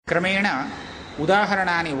क्रमेण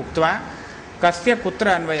उदाहरणानि उक्त्वा कस्य कुत्र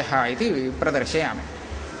अन्वयः इति प्रदर्शयामि।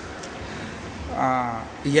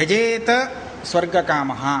 यजेत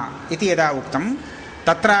स्वर्गकामः इति यदा उक्तं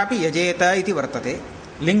तत्रापि यजेत इति वर्तते,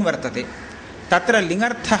 लिङ् वर्तते। तत्र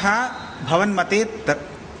लिङ्गर्थः भवन्मते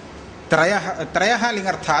त्रयः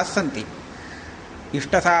लिङ्गर्थाः सन्ति।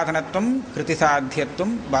 इष्टसाधनत्वं, कृतिसाध्यत्वं,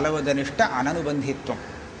 बलवदनिष्ठ अननुबन्धित्वम्।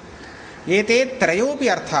 एते त्रयोऽपि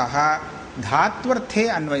अर्थाः धात्वर्थे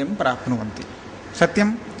अन्वयं प्राप्नुवन्ति।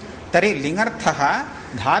 सत्यं? तर्हि लिङ्गर्थः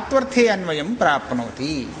धात्वर्थे अन्वयं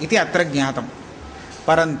प्राप्नोति इति अत्र ज्ञातं।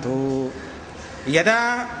 परन्तु यदा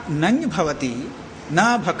नञ् भवति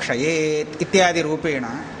न भक्षयेत् इत्यादि रूपेण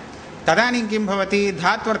तदानीं किं भवति?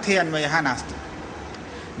 धात्वर्थे अन्वयः नास्ति।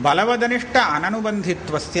 बलवदनिष्ठ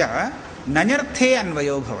अननुबन्धित्वस्य नञर्थे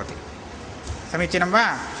अन्वयो भवति। समीचीनं वा?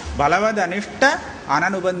 बलवदनिष्ठ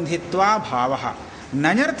अननुबन्धित्वा भावः।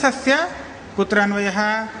 नञर्थस्य कुत्र अन्वयः?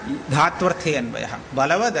 धात्वर्थे अन्वयः।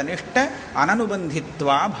 बलवदनिष्ठ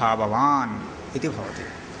अननुबन्धित्वा भाववान् इति भवति।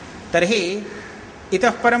 तर्हि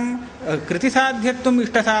इतः परं कृतिसाध्यत्वम्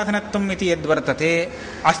इष्टसाधनत्वम् इति यद्वर्तते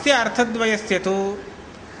अस्य अर्थद्वयस्य तु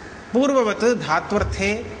पूर्ववत् धात्वर्थे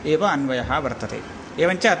एव अन्वयः वर्तते।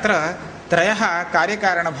 एवञ्च अत्र त्रयः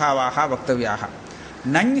कार्यकारणभावाः वक्तव्याः।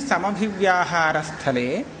 नञ् समभिव्याहारस्थले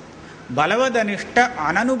बलवदनिष्ठ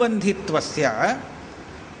अननुबन्धित्वस्य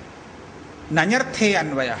नञर्थे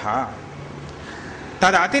अन्वयः,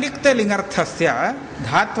 तदतिरिक्तलिङ्गर्थस्य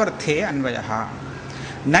धात्वर्थे अन्वयः।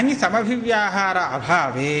 नञ् समभिव्याहार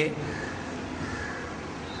अभावे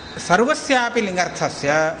सर्वस्यापि लिङ्गर्थस्य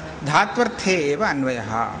धात्वर्थे एव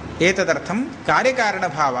अन्वयः। एतदर्थं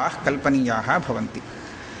कार्यकारणभावाः कल्पनीयाः भवन्ति।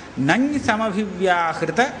 नञ्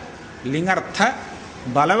समभिव्याहृत लिङ्गर्थ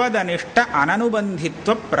बलवदनिष्ठ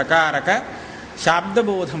अननुबन्धित्वप्रकारक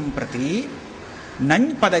शाब्दबोधं प्रति नञ्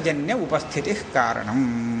पदजन्य उपस्थितिः कारणम्।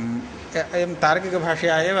 अयं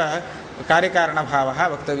तार्किकभाषया एव कार्यकारणभावः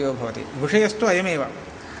वक्तव्यो भवति। विषयस्तु अयमेव।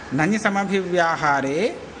 नञ् समभिव्याहारे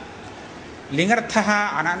लिङ्गर्थः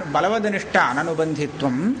बलवदनिष्ठ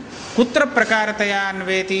अननुबन्धित्वं कुत्र प्रकारतया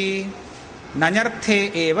अन्वेति? नञर्थे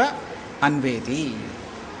एव अन्वेति।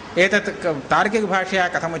 एतत् तार्किकभाषया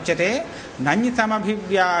कथमुच्यते? नञ्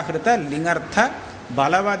समभिव्याहृत लिङ्गर्थ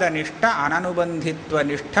बलवदनिष्ठ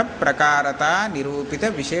अननुबन्धित्वनिष्ठ प्रकारता निरूपित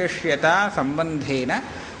विशेष्यता सम्बन्धेन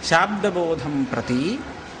शाब्दबोधं प्रति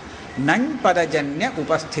नञ् पदजन्य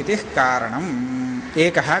उपस्थितिः कारणम्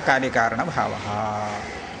एकः कार्यकारणभावः।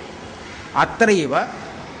 अत्रैव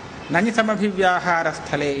नञ्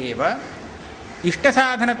समभिव्याहारस्थले एव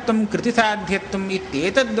इष्टसाधनत्वं, कृतिसाध्यत्वम्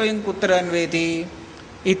इत्येतद्वयं कुत्र अन्वेति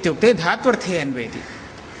इत्युक्ते धात्वर्थे अन्वेति।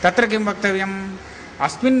 तत्र किं वक्तव्यम्?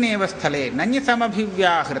 अस्मिन्नेव स्थले नञ्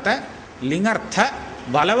समभिव्याहृत लिङ्गर्थ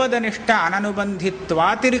बलवदनिष्ठ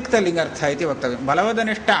अननुबन्धित्वातिरिक्तलिङ्गर्थ इति वक्तव्यं।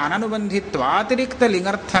 बलवदनिष्ठ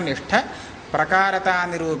अननुबन्धित्वातिरिक्तलिङ्गर्थनिष्ठ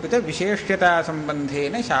प्रकारतानिरूपित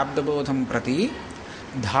विशेष्यतासम्बन्धेन शाब्दबोधं प्रति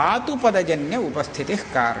धातुपदजन्य उपस्थितिः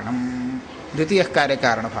कारणम् द्वितीयः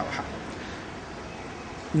कार्यकारणभावः।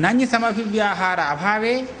 नञ् समभिव्याहार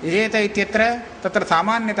अभावे यजेत इत्यत्र तत्र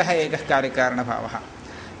सामान्यतः एकः कार्यकारणभावः।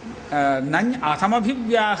 नञ्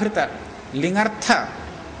असमभिव्याहृत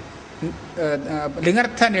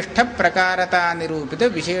लिङ्गर्थनिष्ठ प्रकारतानिरूपित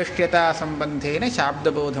विशेष्यतासम्बन्धेन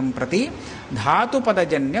शाब्दबोधं प्रति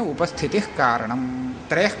धातुपदजन्य उपस्थितिः कारणम्।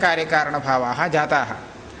 त्रयः कार्यकारणभावाः जाताः।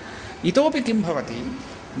 इतोपि किं भवति?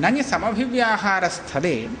 नञ्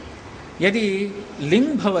समभिव्याहारस्थले यदि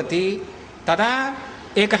लिङ् भवति तदा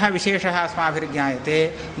एकः विशेषः अस्माभिर्ज्ञायते,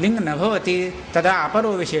 लिङ् न भवति तदा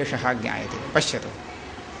अपरो विशेषः ज्ञायते। पश्यतु,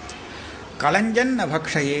 कलञ्जन् न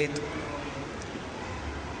भक्षयेत्,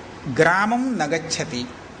 ग्रामं न गच्छति।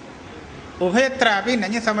 उभयत्रापि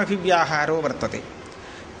नञ् समभिव्याहारो वर्तते।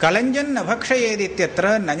 कलञ्जन् न भक्षयेदित्यत्र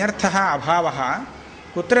नञर्थः अभावः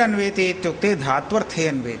कुत्र अन्वेति इत्युक्ते धात्वर्थे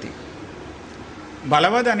अन्वेति।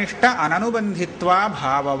 बलवदनिष्ठ अननुबन्धित्वा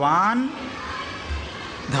भाववान्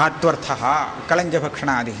धात्वर्थः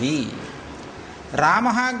कलञ्जभक्षणादिः।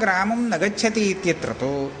 रामः ग्रामं न गच्छति इत्यत्र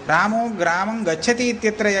तु रामो ग्रामं गच्छति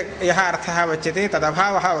इत्यत्र यः अर्थः वच्यते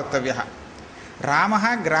तदभावः वक्तव्यः। रामः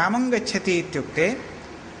ग्रामं गच्छति इत्युक्ते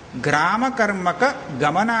ग्रामकर्मक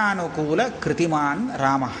गमनानुकूलकृतिमान्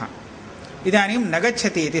रामः। इदानीं न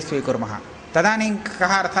गच्छति इति स्वीकुर्मः। तदानीं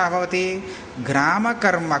कः अर्थः भवति?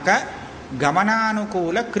 ग्रामकर्मक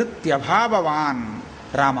गमनानुकूलकृत्यभाववान्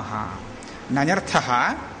रामः। नञर्थः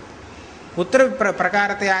कुत्र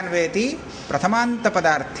प्रकारतया अन्वेति?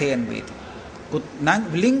 प्रथमान्तपदार्थे अन्वेति।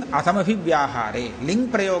 लिङ् असमभिव्याहारे लिङ्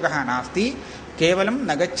प्रयोगः नास्ति, केवलं न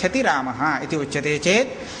गच्छति रामः इति उच्यते चेत्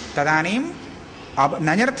तदानीं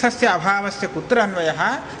नञर्थस्य अभावस्य कुत्र अन्वयः?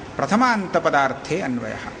 प्रथमान्तपदार्थे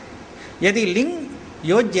अन्वयः। यदि लिङ्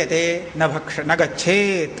योज्यते न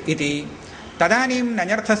गच्छेत् इति तदानीं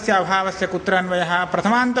नञर्थस्य अभावस्य कुत्र अन्वयः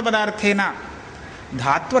प्रथमान्तपदार्थेन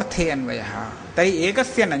धात्वर्थे अन्वयः तर्हि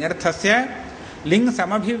एकस्य नञर्थस्य लिङ्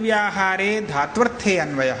समभिव्याहारे धात्वर्थे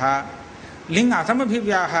अन्वयः लिङ्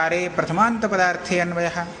असमभिव्याहारे प्रथमान्तपदार्थे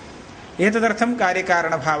अन्वयः एतदर्थं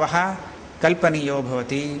कार्यकारणभावः कल्पनीयो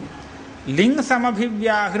भवति लिङ्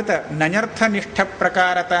समभिव्याहृत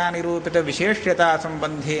नञर्थनिष्ठप्रकारतानिरूपित विशेष्यता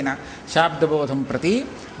सम्बन्धेन शाब्दबोधं प्रति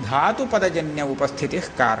धातुपदजन्य उपस्थितिः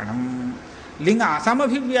कारणम् लिङ्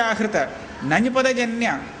असमभिव्याहृत नञ्पदजन्य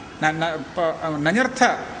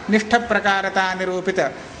नञर्थनिष्ठप्रकारतानिरूपित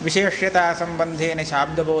विशेष्यता सम्बन्धेन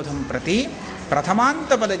शाब्दबोधं प्रति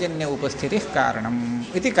प्रथमान्तपदजन्य उपस्थितिः कारणम्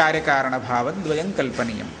इति कार्यकारणभावद्वयं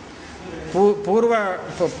कल्पनीयम्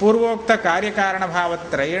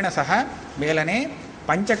पूर्वोक्तकार्यकारणभावत्रयेण सह मेलने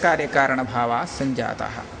पञ्चकार्यकारणभावाः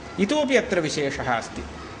सञ्जाताः इतोपि अत्र विशेषः अस्ति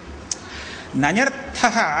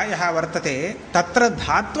नञर्थः यः वर्तते तत्र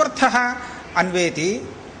धात्वर्थः अन्वेति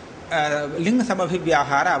लिङ्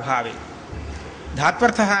समभिव्याहार अभावे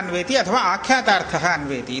धात्वर्थः अन्वेति अथवा आख्यातार्थः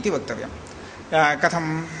अन्वेति इति वक्तव्यं कथं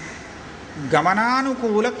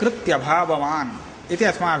गमनानुकूलकृत्यभाववान् इति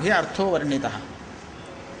अस्माभिः अर्थो वर्णितः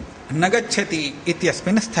न गच्छति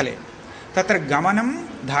इत्यस्मिन् स्थले तत्र गमनं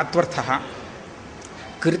धात्वर्थः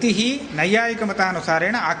कृतिः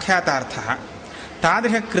नैयायिकमतानुसारेण आख्यातार्थः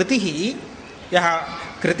तादृशकृतिः यः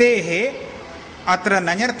कृतेः अत्र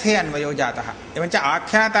नञर्थे अन्वयो जातः एवञ्च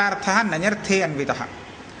आख्यातार्थः नञर्थे अन्वितः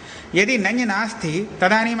यदि नञ् नास्ति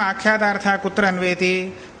तदानीम् आख्यातार्थः कुत्र अन्वेति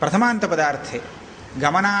प्रथमान्तपदार्थे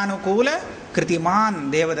गमनानुकूलकृतिमान्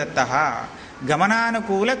देवदत्तः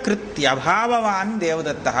गमनानुकूलकृत्यभाववान्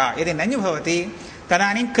देवदत्तः यदि नञ् भवति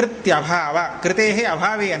तदानीं कृत्यभाव कृतेः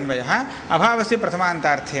अभावे अन्वयः अभावस्य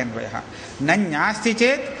प्रथमान्तार्थे अन्वयः नञ् नास्ति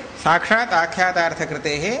चेत् साक्षात्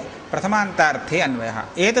आख्यातार्थकृतेः प्रथमान्तार्थे अन्वयः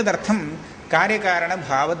एतदर्थं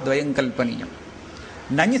कार्यकारणभावद्वयं कल्पनीयं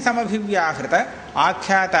नञ् समभिव्याहृत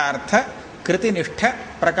आख्यातार्थ कृतिनिष्ठ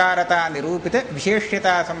प्रकारतानिरूपित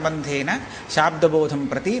विशेष्यता सम्बन्धेन शाब्दबोधं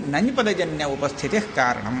प्रति नञ् पदजन्य उपस्थितिः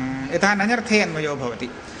कारणं यथा नञर्थे अन्वयो भवति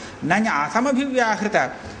नञ् असमभिव्याहृत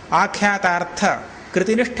आख्यातार्थ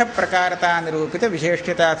कृतिनिष्ठ प्रकारतानिरूपित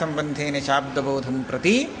विशेष्यता सम्बन्धेन शाब्दबोधं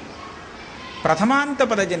प्रति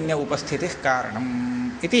प्रथमान्तपदजन्य उपस्थितिः कारणम्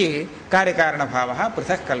इति कार्यकारणभावः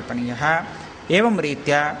पृथक् कल्पनीयः एवं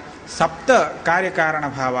रीत्या सप्त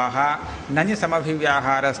कार्यकारणभावाः नञ्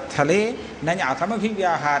समभिव्याहारस्थले नञ्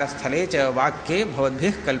असमभिव्याहारस्थले च वाक्ये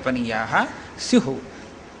भवद्भिः कल्पनीयाः स्युः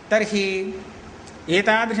तर्हि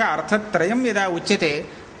एतादृश अर्थत्रयं यदा उच्यते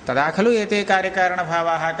तदा खलु एते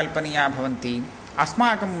कार्यकारणभावाः कल्पनीयाः भवन्ति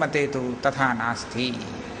अस्माकं मते तु तथा नास्ति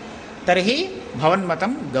तर्हि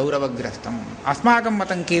भवन्मतं गौरवग्रस्तम् अस्माकं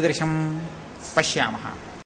मतं कीदृशं पश्यामः